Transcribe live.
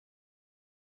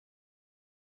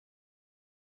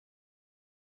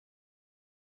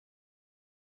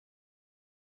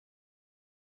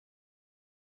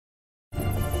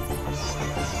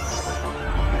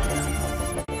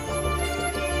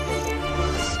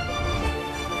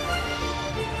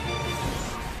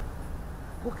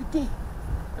Dirty!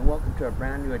 And welcome to a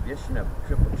brand new edition of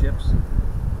TripleChip's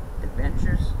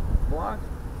Adventures vlog.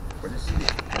 For this is the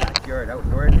Backyard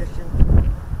Outdoor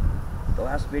Edition. The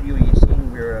last video you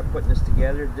seen, we were putting this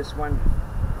together. This one,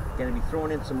 going to be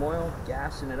throwing in some oil,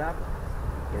 gassing it up.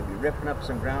 Going to be ripping up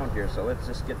some ground here. So let's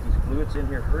just get these fluids in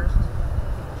here first.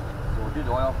 So we'll do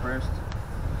the oil first.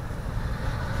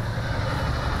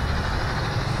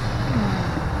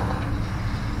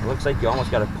 It looks like you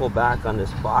almost got to pull back on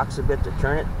this box a bit to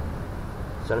turn it.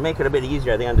 So to make it a bit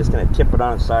easier, I think I'm just going to tip it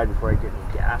on its side before I get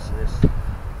any gas in this. So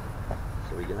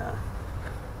we're going to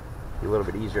be a little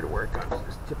bit easier to work on. So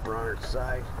just tip her on its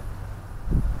side.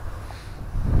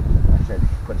 I tried to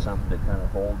put something to kind of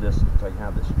hold this so you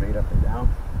have this straight up and down.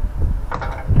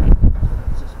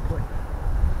 Let's just put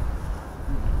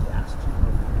the gas tube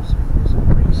over here so you can just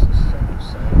brace this side to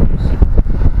side.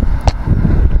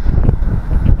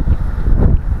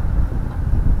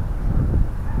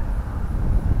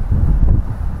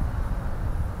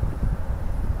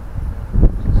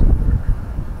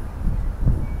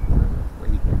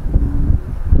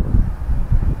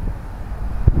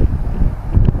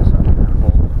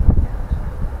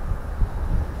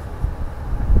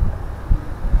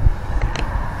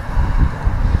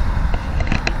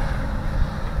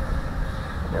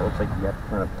 Like you have to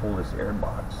kind of pull this air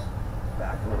box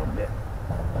back a little bit.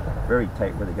 Very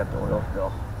tight where they got the oil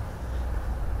fill.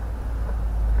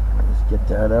 Just get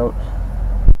that out.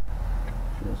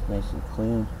 Sure it's nice and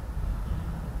clean.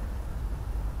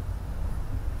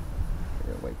 I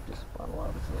gotta wipe this bottle out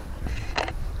a little.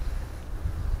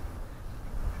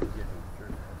 I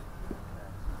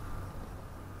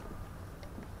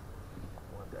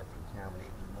want that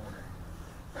contaminated motor.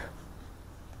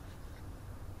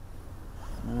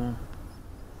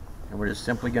 And we're just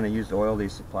simply going to use the oil they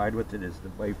supplied with it. Is the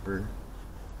Viper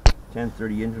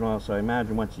 1030 engine oil. So I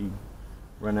imagine once you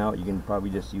run out, you can probably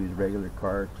just use regular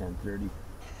car 1030.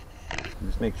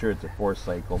 Just make sure it's a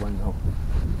 4-cycle one though.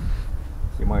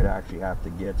 So you might actually have to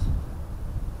get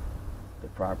the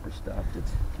proper stuff.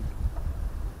 That's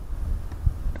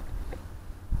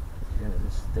going to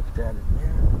just stick that in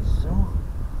there, like so.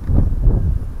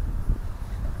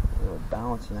 A little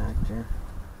balancing act here.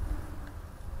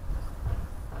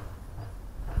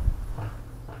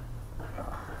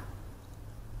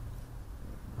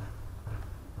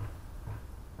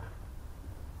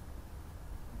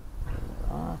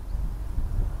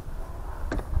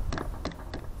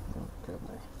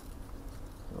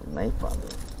 Knife on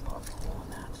there, pop a hole in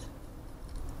that.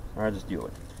 Or I'll just do it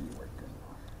with the key work good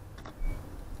enough.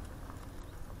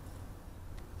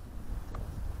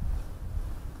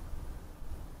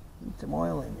 Need some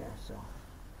oil in there, so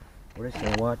we're just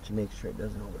gonna watch and make sure it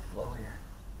doesn't overflow here.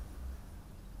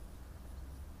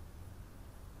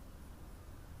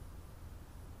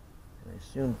 And I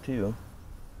assume too,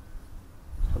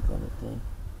 look on the thing.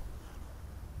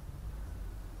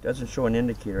 Doesn't show an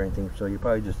indicator or anything, so you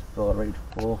probably just fill it right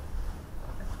full.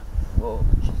 Whoa,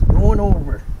 she's going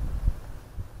over.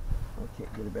 Okay,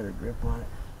 get a better grip on it.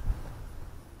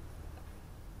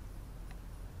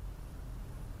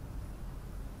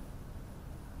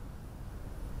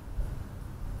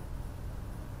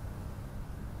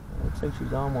 Looks like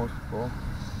she's almost full.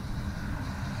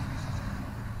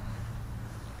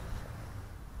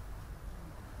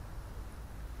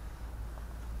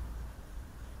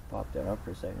 Pop that up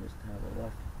for a second just to have a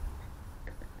look.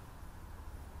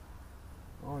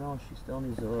 Oh no, she still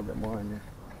needs a little bit more in there.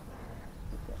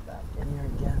 Get that back in there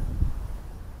again.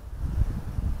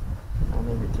 Oh,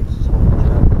 maybe it takes this whole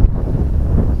jug.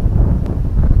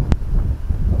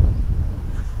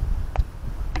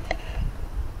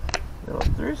 A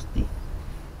little thirsty.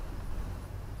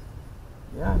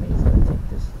 Yeah, maybe it's gonna take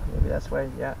this. Maybe that's why,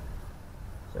 yeah.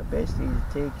 So basically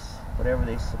it takes whatever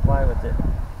they supply with it,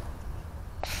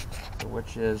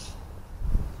 which is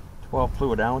 12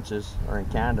 fluid ounces, or in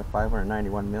Canada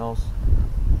 591 mils.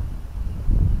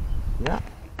 Yeah.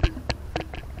 Put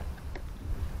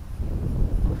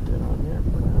that on there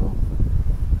for now.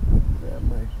 Grab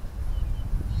my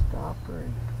stopper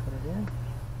and put it in.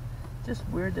 It's just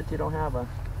weird that they don't have a,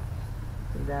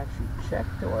 they'd actually check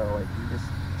the oil. Like you just,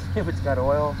 if it's got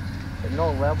oil, but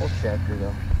no level checker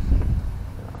though.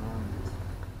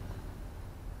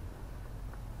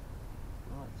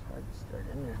 Start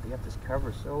in there. They got this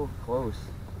cover so close.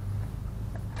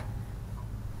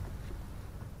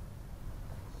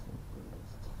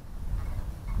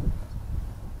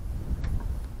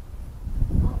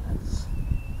 Oh, that's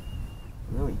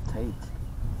really tight.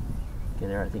 Okay,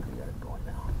 there. I think we got it going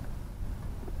now.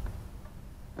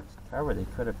 This cover, they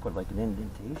could have put like an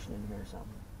indentation in here or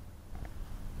something.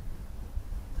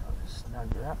 So I'll just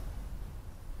snug her up.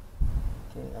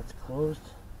 Okay, that's closed.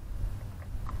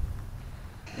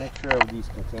 Make sure of these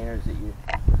containers that you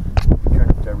turn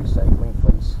it to a recycling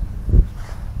place.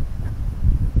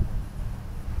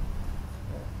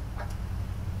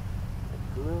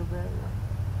 A little bit.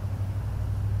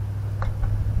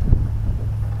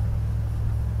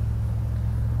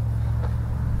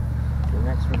 So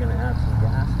next we're going to add some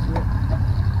gas to it.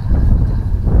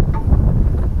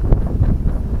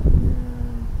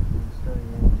 And start the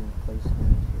engine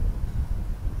placement here.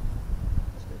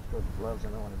 Let's get those gloves. I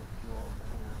don't want to get fuel over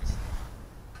my hands.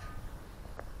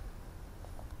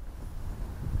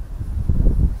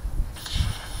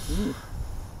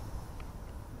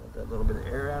 Let that little bit of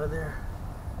air out of there.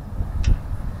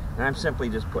 And I'm simply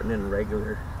just putting in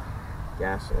regular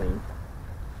gasoline.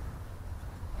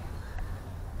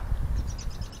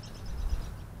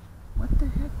 What the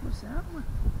heck was that one?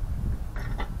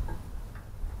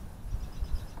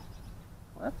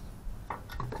 Well, that's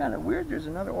kind of weird. There's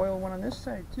another oil one on this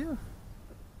side too.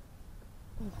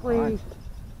 Please.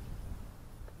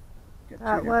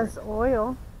 That was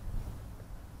oil.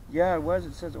 Yeah, it was.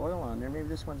 It says oil on there. Maybe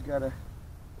this one's got a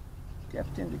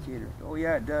depth indicator. Oh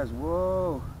yeah, it does.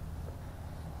 Whoa.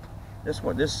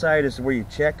 This side is where you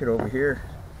check it over here.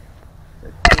 I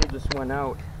pulled this one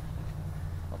out.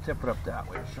 I'll tip it up that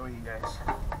way to show you guys.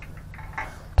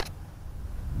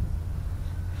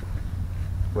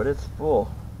 But it's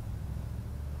full.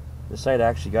 This side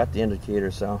actually got the indicator,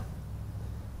 so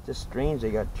just strange they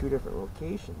got two different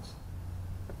locations.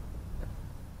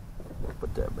 We'll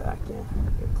put that back in.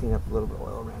 Gotta clean up a little bit of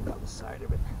oil ran down the side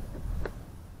of it.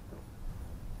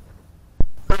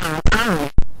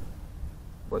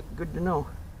 But good to know.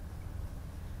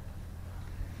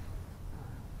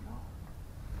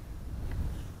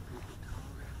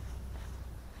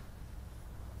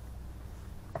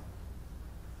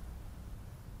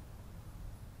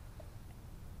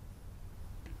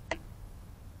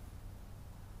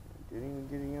 Didn't even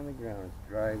get any on the ground. It's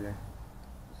dry there.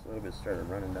 Just a little bit started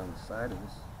running down the side of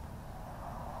this.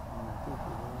 And I think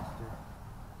we lost our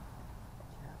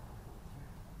cap over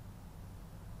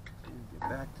here. Get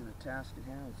back to the task at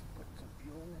hand. Let's put some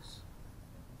fuel in this.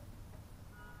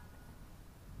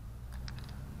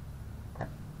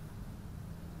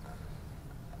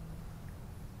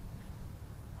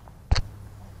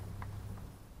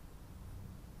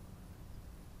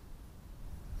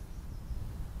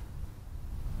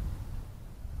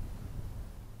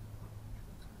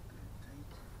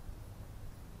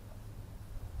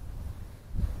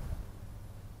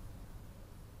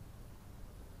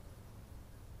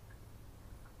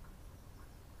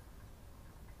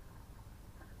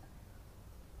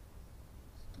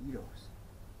 Mosquitoes.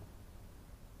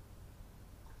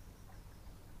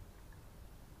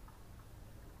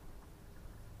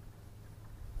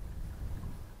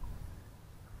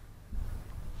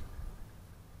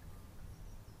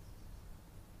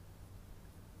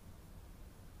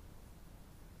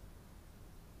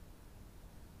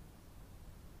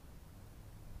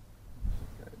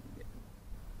 Gotta be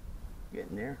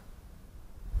getting there.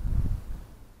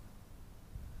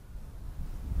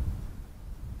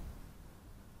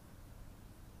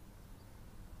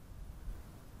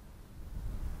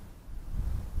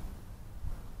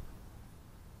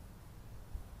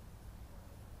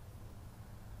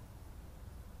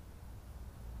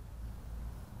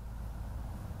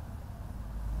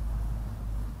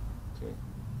 Okay,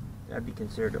 that'd be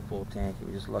considered a full tank. If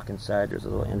you just look inside, there's a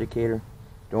little indicator.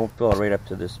 Don't fill it right up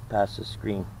to this, past the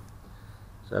screen.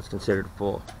 So that's considered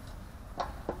full.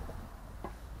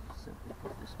 Simply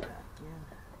put this back in.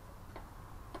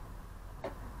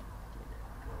 Okay, there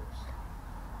it goes.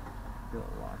 Built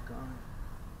a lock on.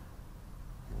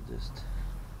 We'll just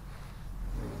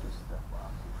move this stuff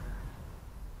off here.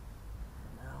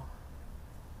 Now.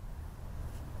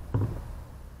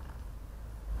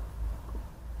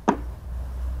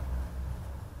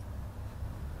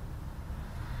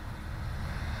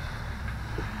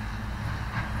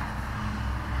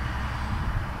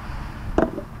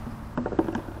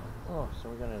 So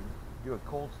we're going to do a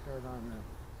cold start on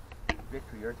the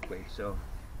Victory Earthquake. So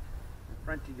the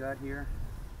front you got here,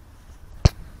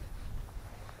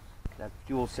 that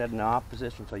fuel set in the off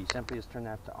position, so you simply just turn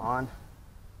that to on.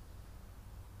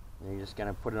 And you're just going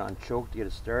to put it on choke to get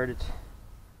it started.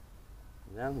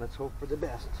 And then let's hope for the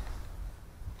best.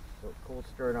 So cold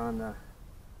start on the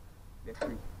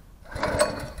Victory. Get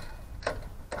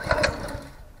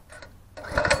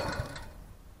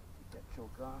that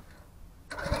choke off.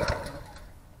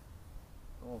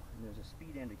 Oh, and there's a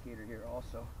speed indicator here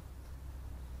also.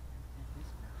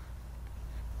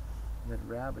 That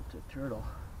rabbit to turtle.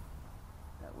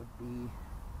 That would be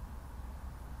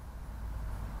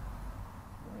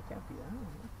It can't be that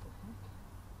one. What the heck?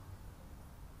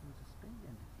 There's a spin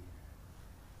indicator.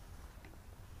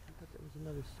 I thought there was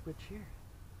another switch here.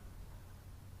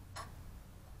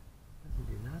 Doesn't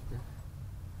do nothing.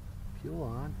 Fuel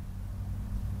on.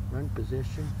 Run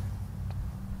position.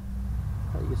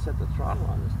 Well, you can set the throttle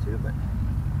on this too, but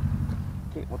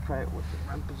okay, we'll try it with the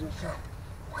run position.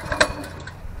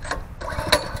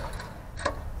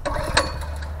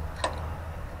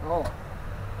 Oh.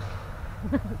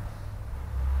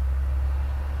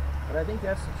 But I think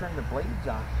that's to turn the blades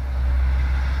on.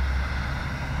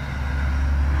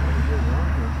 What are you doing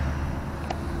wrong here?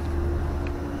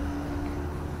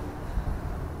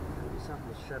 Maybe something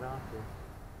to shut off here.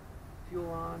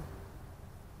 Fuel on.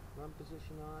 Run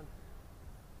position on.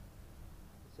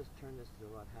 Let's just turn this to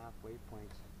about halfway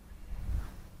points.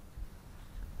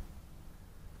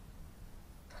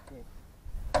 Okay.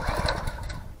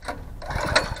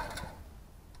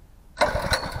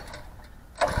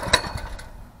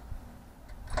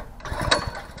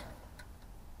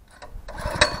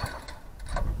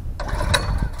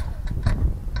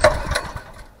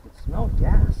 It smells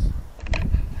gas.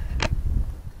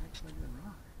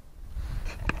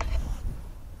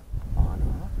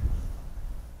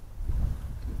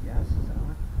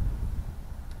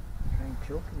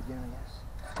 Choke it again, I guess.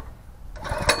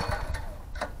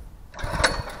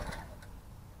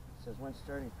 It says when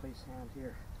starting, place hand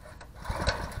here.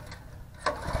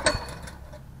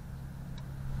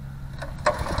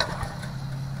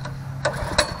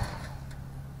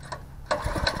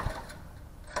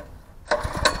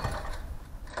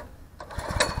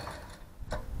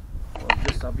 Well,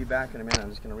 I'll be back in a minute. I'm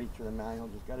just going to read through the manual.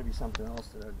 There's got to be something else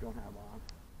that I don't have on.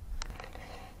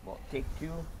 Well, take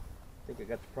two. I think I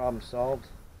got the problem solved.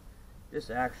 This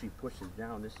actually pushes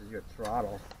down. This is your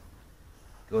throttle.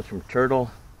 It goes from turtle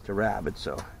to rabbit.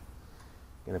 So I'm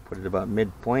going to put it about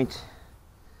midpoint.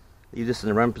 Leave this in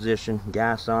the run position.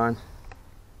 Gas on.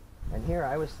 And here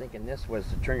I was thinking this was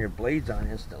to turn your blades on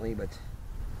instantly, but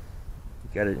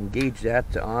you got to engage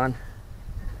that to on.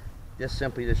 This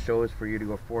simply just shows for you to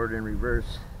go forward and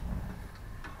reverse.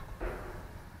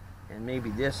 And maybe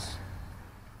this,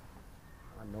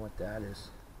 I don't know what that is.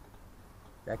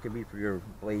 That could be for your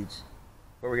blades.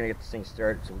 But we're going to get this thing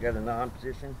started. So we got an on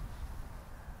position.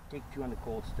 Take two on the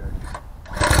cold start. There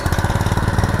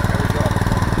we go.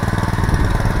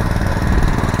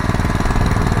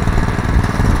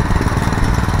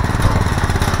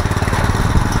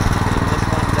 This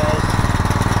one does.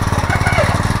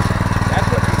 That's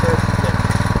what reverses it.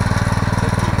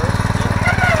 This reverses it.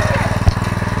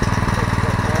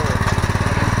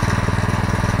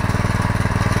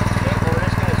 Okay, well, we're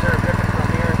just going to start ripping from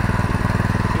here.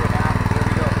 See what happens. Here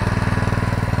we go.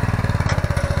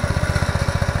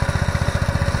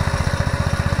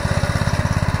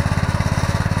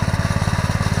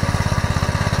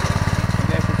 You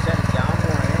guys should set it down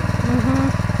more, eh? Mm-hmm.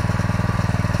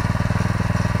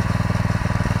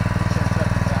 Shut the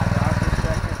back off for a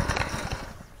second.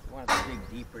 You want it to dig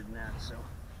deeper than that, so.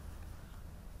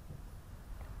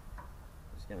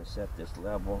 Just going to set this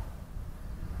level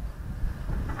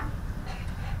a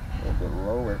little bit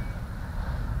lower.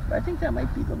 But I think that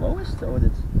might be the lowest though,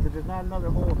 because there's not another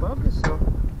hole above this, so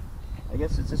I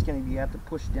guess it's just going to be, you have to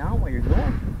push down while you're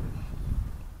going.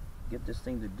 Get this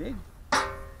thing to dig.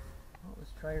 Well,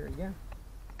 let's try it again.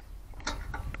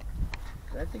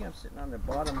 I think I'm sitting on the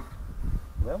bottom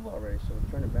level already, so we'll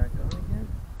turn it back on again.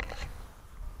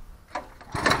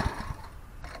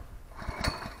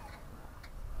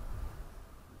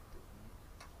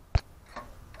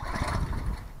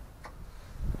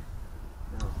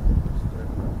 Now it's time to start.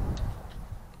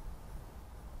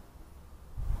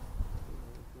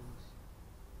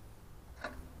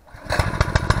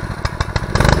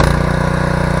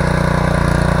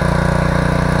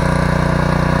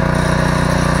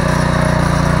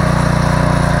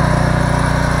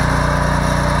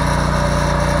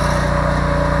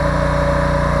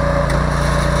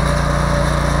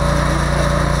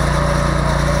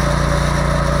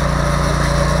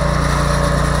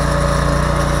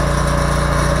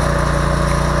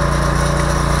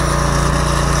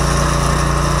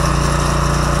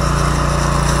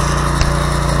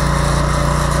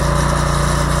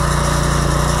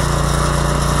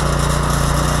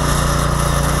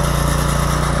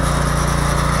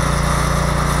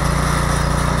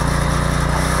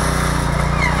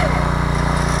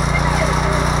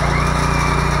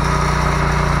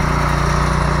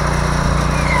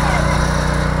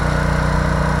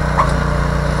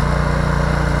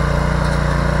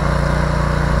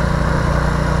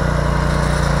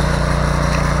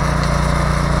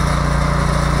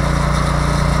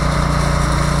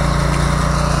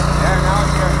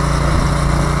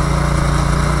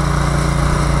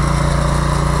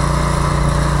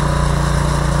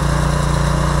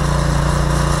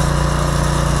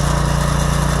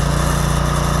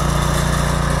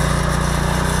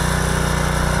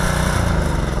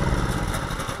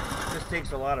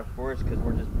 lot of force because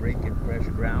we're just breaking fresh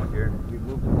ground here. We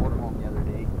moved the motorhome the other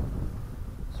day.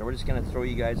 So we're just going to throw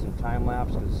you guys some time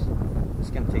lapse because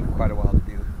it's going to take quite a while to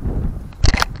do.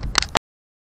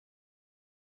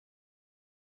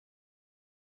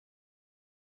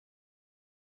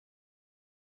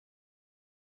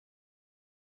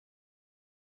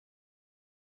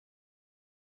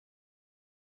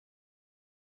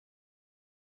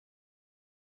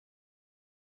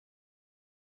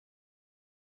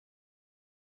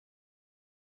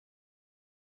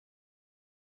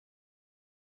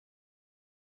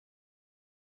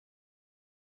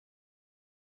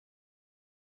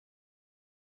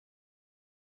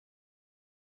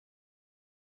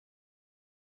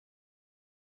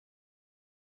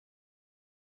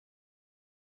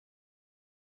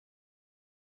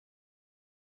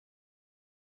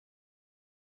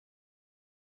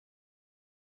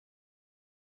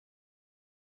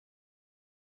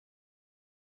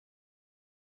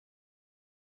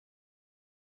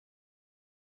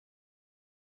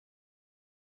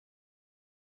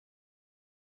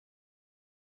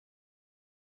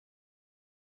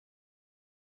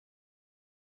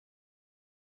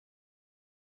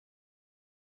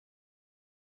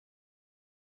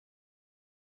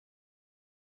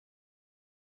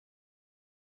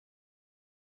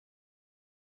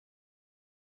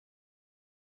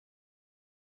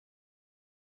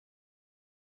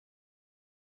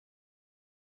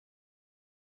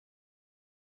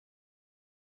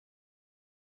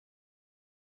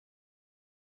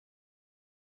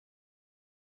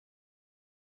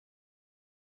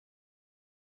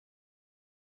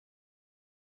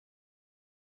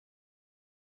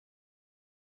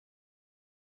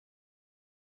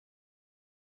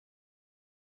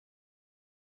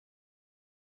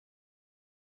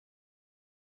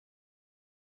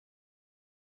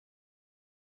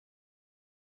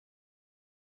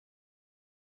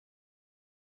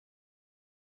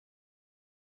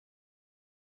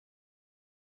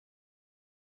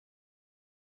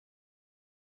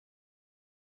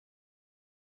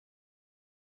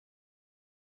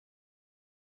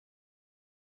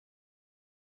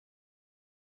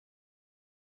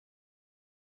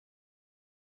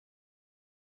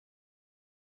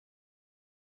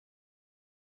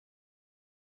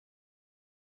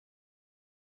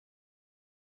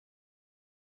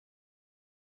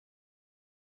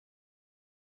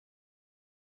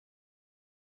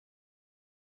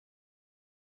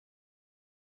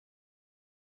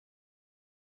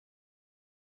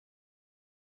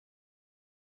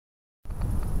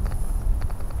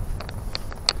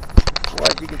 Well,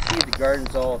 as you can see, the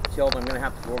garden's all tilled. I'm going to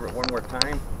have to go over it one more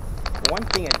time. One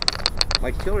thing,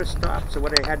 my tiller stopped, so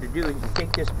what I had to do is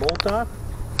take this bolt off,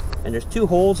 and there's two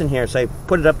holes in here, so I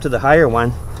put it up to the higher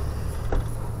one,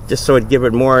 just so it'd give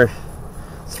it more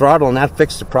throttle, and that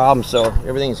fixed the problem, so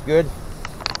everything's good.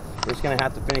 We're just going to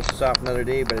have to finish this off another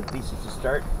day, but at least it's a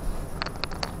start.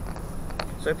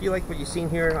 So if you like what you've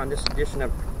seen here on this edition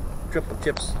of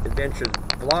TripleChip's Adventures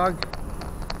vlog,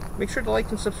 make sure to like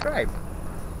and subscribe.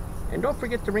 And don't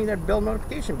forget to ring that bell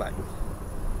notification button.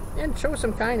 And show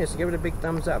some kindness, give it a big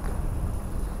thumbs up.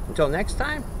 Until next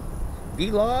time,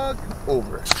 vlog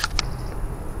over.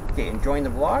 Okay, enjoying the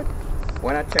vlog?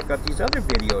 Why not check out these other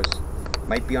videos?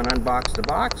 Might be on Unbox the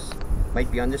Box, might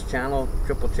be on this channel,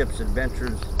 TripleChip's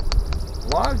Adventures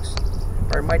Vlogs,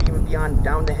 or it might even be on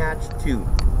Down the Hatch 2.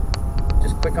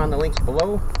 Just click on the links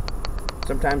below.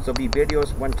 Sometimes there'll be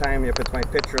videos. One time, if it's my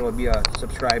picture, it'll be a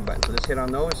subscribe button. So just hit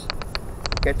on those.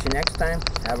 Catch you next time.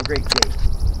 Have a great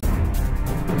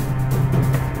day.